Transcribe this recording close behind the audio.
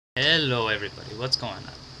Hello everybody, what's going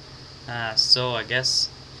on? So I guess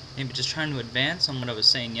maybe just trying to advance on what I was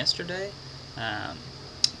saying yesterday. Um,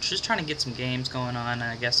 just trying to get some games going on,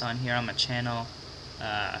 I guess, on here on my channel.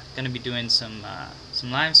 Gonna be doing some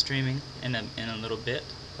live streaming in a little bit,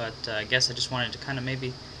 but I guess I just wanted to kind of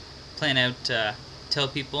maybe plan out, tell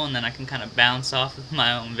people, and then I can kind of bounce off of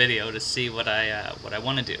my own video to see what I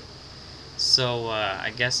want to do. So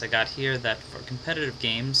I guess I got here that for competitive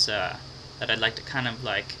games that I'd like to kind of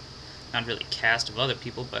like not really cast of other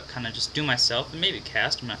people, but kind of just do myself and maybe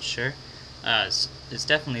cast. I'm not sure. It's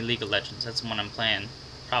definitely League of Legends. That's the one I'm playing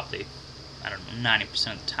probably, I don't know,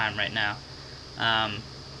 90% of the time right now. Um,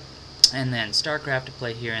 and then Starcraft to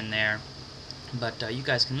play here and there. But you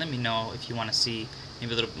guys can let me know if you want to see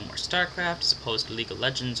maybe a little bit more Starcraft as opposed to League of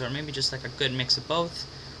Legends, or maybe just like a good mix of both.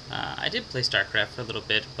 I did play Starcraft for a little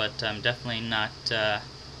bit, but I'm definitely not that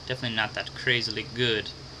crazily good.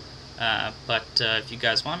 But if you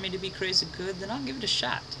guys want me to be crazy good, then I'll give it a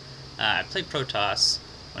shot. I play Protoss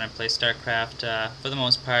when I play Starcraft. For the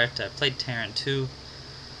most part, I played Terran too,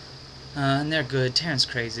 and they're good. Terran's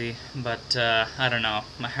crazy, but I don't know.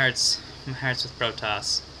 My heart's with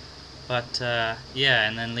Protoss. But yeah,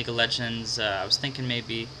 and then League of Legends. I was thinking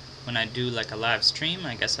maybe when I do like a live stream,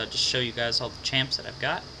 I guess I'll just show you guys all the champs that I've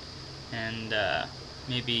got, and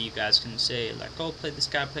maybe you guys can say like, oh, play this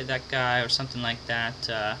guy, play that guy, or something like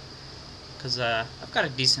that. Because I've got a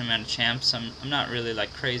decent amount of champs. I'm not really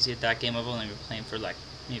like crazy at that game. I've only been playing for like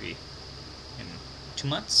maybe 2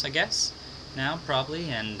 months, I guess, now probably.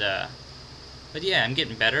 And but yeah, I'm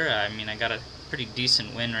getting better. I mean, I got a pretty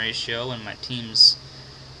decent win ratio, and my team's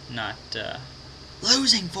not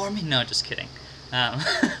losing for me. No, just kidding. Um,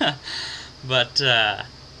 but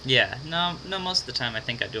yeah, no, most of the time I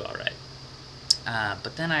think I do all right.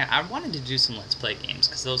 But then I wanted to do some Let's Play games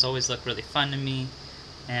because those always look really fun to me.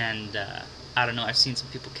 And I don't know, I've seen some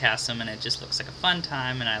people cast them and it just looks like a fun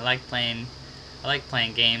time, and I like playing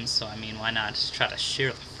games, so I mean, why not just try to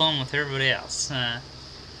share the fun with everybody else.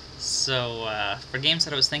 So for games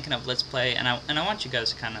that I was thinking of Let's Play, and I want you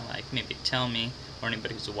guys to kind of like maybe tell me, or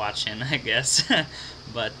anybody who's watching, I guess,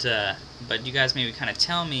 but you guys maybe kind of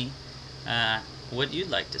tell me what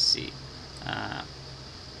you'd like to see. I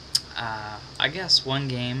guess one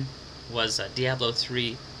game was Diablo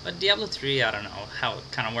 3, but Diablo 3, I don't know how it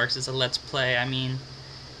kind of works as a Let's Play. I mean,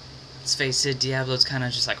 let's face it, Diablo's kind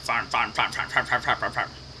of just like farm,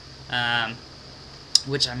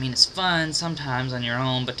 which, I mean, is fun sometimes on your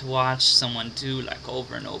own, but to watch someone do like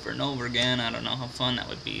over and over and over again, I don't know how fun that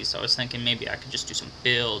would be. So I was thinking maybe I could just do some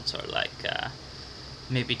builds, or like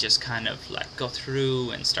maybe just kind of like go through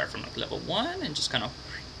and start from like level 1 and just kind of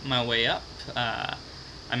my way up.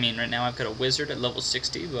 I mean, right now I've got a wizard at level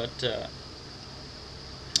 60, but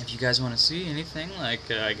if you guys want to see anything, like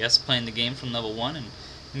I guess playing the game from level 1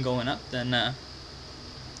 and going up, then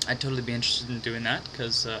I'd totally be interested in doing that,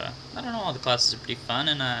 because I don't know, all the classes are pretty fun,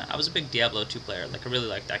 and I was a big Diablo 2 player. Like, I really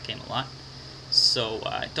liked that game a lot, so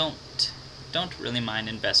I don't really mind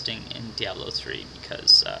investing in Diablo 3,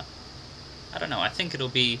 because I don't know, I think it'll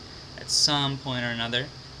be at some point or another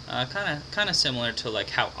kind of similar to like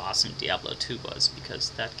how awesome Diablo 2 was, because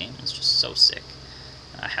that game was just so sick.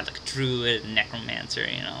 I had like a druid, and necromancer,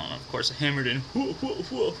 you know, and of course I hammered in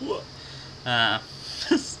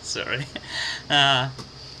sorry.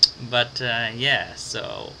 But yeah,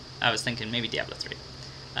 so I was thinking maybe Diablo 3.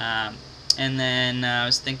 And then I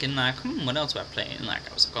was thinking like, what else would I play? And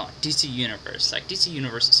like I was like, oh, DC Universe. Like, DC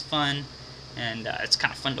Universe is fun, and it's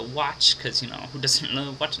kind of fun to watch, because, you know, who doesn't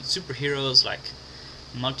love watching superheroes, like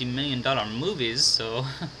multi-million-dollar movies? So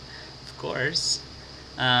of course.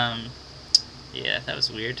 Yeah, that was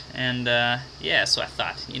weird. And yeah, so I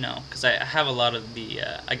thought, you know, because I have a lot of the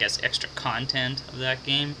I guess extra content of that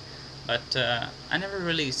game, but I never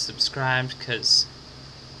really subscribed, because,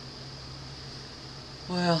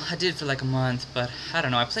 well, I did for like a month, but I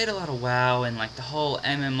don't know, I played a lot of WoW, and like the whole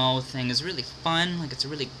MMO thing is really fun, like it's a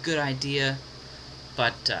really good idea,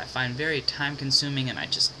 but I find very time consuming, and I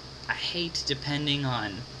hate depending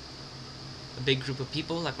on a big group of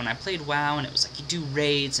people. Like when I played WoW, and it was like you do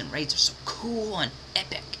raids, and raids are so cool and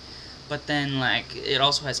epic, but then like it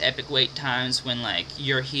also has epic wait times when like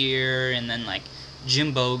you're here, and then like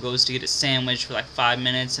Jimbo goes to get a sandwich for like 5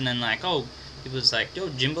 minutes, and then like, oh, it was like, yo,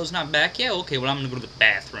 Jimbo's not back yet? Okay, well, I'm gonna go to the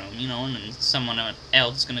bathroom, you know, and then someone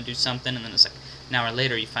else is gonna do something, and then it's like an hour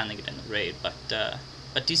later you finally get in the raid. But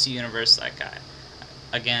DC Universe, like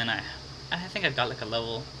again, I think I got like a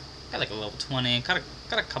level 20, got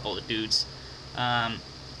a couple of dudes,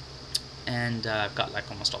 and I've got like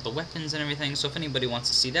almost all the weapons and everything. So if anybody wants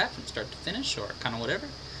to see that from start to finish, or kind of whatever,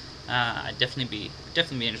 I'd definitely be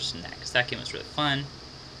interested in that, because that game was really fun.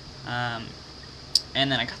 And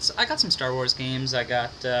then I got some Star Wars games. I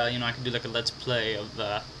got you know, I could do like a let's play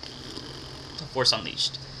of Force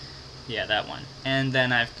Unleashed. Yeah, that one. And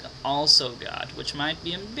then I've also got, which might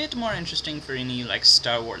be a bit more interesting for any like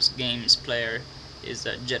Star Wars games player, is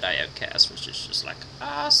Jedi Outcast, which is just like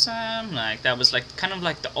awesome. Like that was like kind of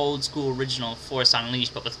like the old school original Force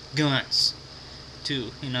Unleashed, but with guns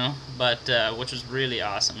too, you know. But which was really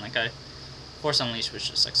awesome. Like Force Unleashed was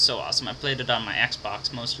just like so awesome. I played it on my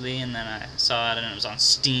Xbox mostly, and then I saw it and it was on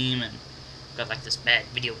Steam, and got like this bad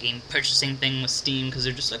video game purchasing thing with Steam because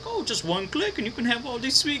they're just like, oh, just one click and you can have all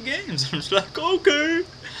these sweet games. I'm just like, okay.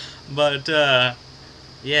 But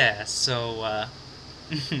yeah, so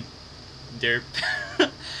derp.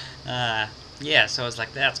 Yeah, so I was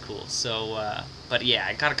like, that's cool. So but yeah,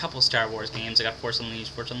 I got a couple Star Wars games. I got Force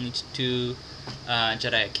Unleashed 2,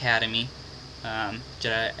 Jedi Academy,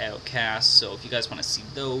 Jedi Outcast. So if you guys want to see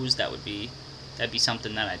those, that'd be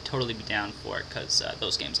something that I'd totally be down for, because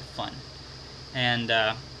those games are fun. And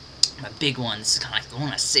my big one, this is kind of like the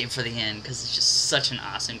one I saved for the end, because it's just such an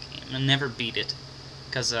awesome game. I'll never beat it,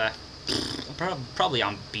 because probably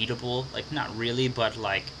unbeatable, like not really, but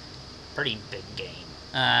like pretty big game.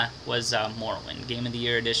 Was Morrowind, Game of the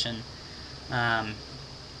Year edition. And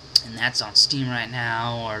that's on Steam right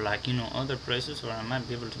now, or like, you know, other places where I might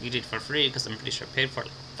be able to get it for free, because I'm pretty sure I paid for it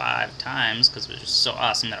like 5 times, because it was just so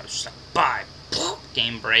awesome that I was just like, buy,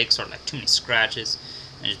 game breaks, or like too many scratches,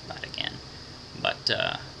 and just buy it again. But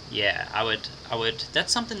yeah, I would.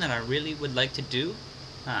 That's something that I really would like to do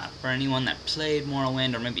for anyone that played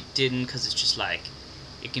Morrowind or maybe didn't, because it's just like,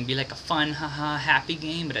 it can be like a fun, haha, happy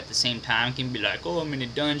game, but at the same time, it can be like, oh, I'm in a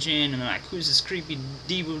dungeon, and I'm like, who's this creepy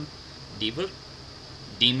devil,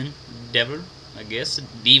 I guess,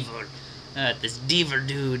 devil, this devil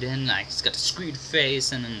dude, and like, he's got a screwed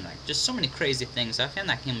face, and then like, just so many crazy things. I found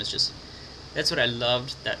that game was just, that's what I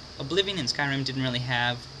loved, that Oblivion and Skyrim didn't really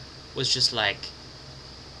have, was just like,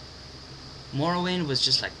 Morrowind was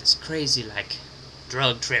just like this crazy, like,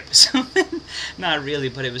 drug trip or something. Not really,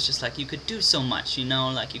 but it was just like, you could do so much, you know,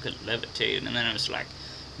 like, you could levitate, and then it was like,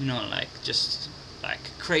 you know, like, just, like,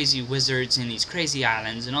 crazy wizards in these crazy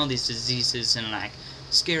islands, and all these diseases, and, like,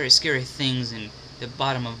 scary, scary things, and the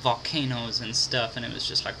bottom of volcanoes and stuff, and it was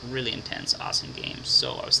just, like, really intense, awesome games.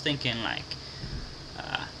 So I was thinking, like,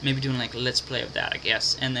 maybe doing like a let's play of that, I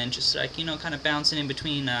guess, and then just like, you know, kind of bouncing in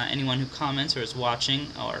between anyone who comments or is watching,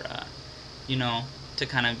 or you know, to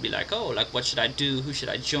kind of be like, oh, like, what should I do, who should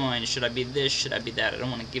I join, should I be this, should I be that. I don't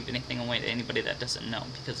want to give anything away to anybody that doesn't know,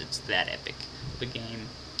 because it's that epic of a game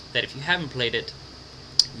that if you haven't played it,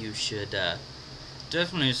 you should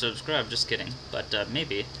definitely subscribe. Just kidding, but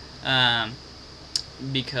maybe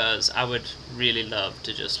because I would really love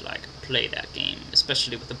to just like play that game,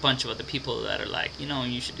 especially with a bunch of other people that are like, you know,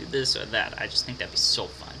 you should do this or that. I just think that'd be so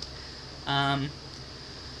fun.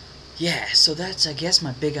 Yeah, so that's, I guess,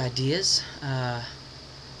 my big ideas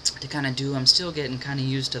to kind of do. I'm still getting kind of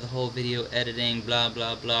used to the whole video editing, blah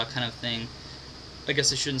blah blah kind of thing. I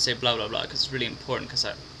guess I shouldn't say blah blah blah, because it's really important, because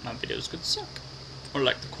my videos could suck, or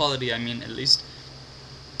like the quality, I mean, at least.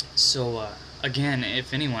 So again,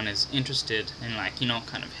 if anyone is interested in, like, you know,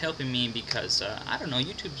 kind of helping me, because I don't know,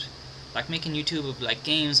 YouTube's like, making YouTube of like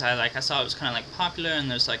games, I saw it was kind of like popular, and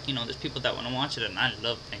there's like, you know, there's people that want to watch it, and I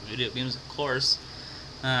love playing video games, of course.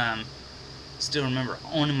 Still remember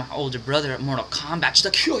owning my older brother at Mortal Kombat, just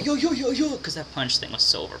like, yo yo yo yo yo, because that punch thing was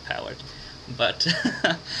so overpowered. But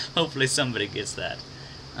hopefully somebody gets that.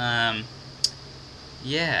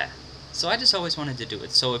 Yeah, so I just always wanted to do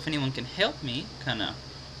it. So if anyone can help me kind of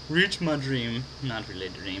reach my dream, not really a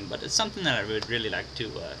dream, but it's something that I would really like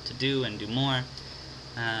to do and do more.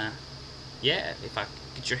 Yeah, if I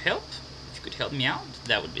could get your help, if you could help me out,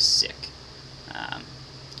 that would be sick.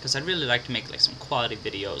 Because I'd really like to make like some quality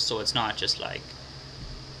videos, so it's not just like,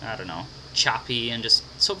 I don't know, choppy, and just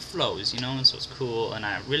so it flows, you know, and so it's cool. And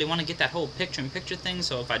I really want to get that whole picture-in-picture thing,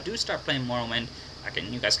 so if I do start playing Morrowind,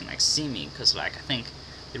 you guys can like see me, because like, I think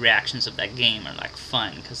the reactions of that game are like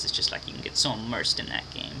fun, because it's just like you can get so immersed in that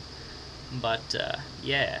game. But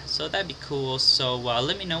yeah, so that'd be cool. So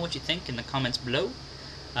let me know what you think in the comments below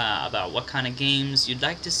about what kind of games you'd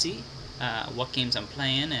like to see, what games I'm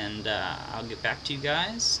playing, and I'll get back to you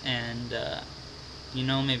guys, and you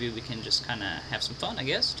know, maybe we can just kind of have some fun, I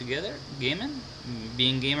guess, together, gaming,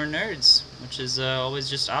 being gamer nerds, which is always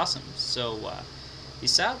just awesome. So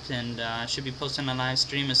peace out, and I should be posting a live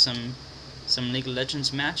stream of some League of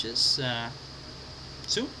Legends matches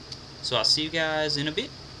soon. So I'll see you guys in a bit.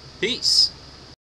 Peace.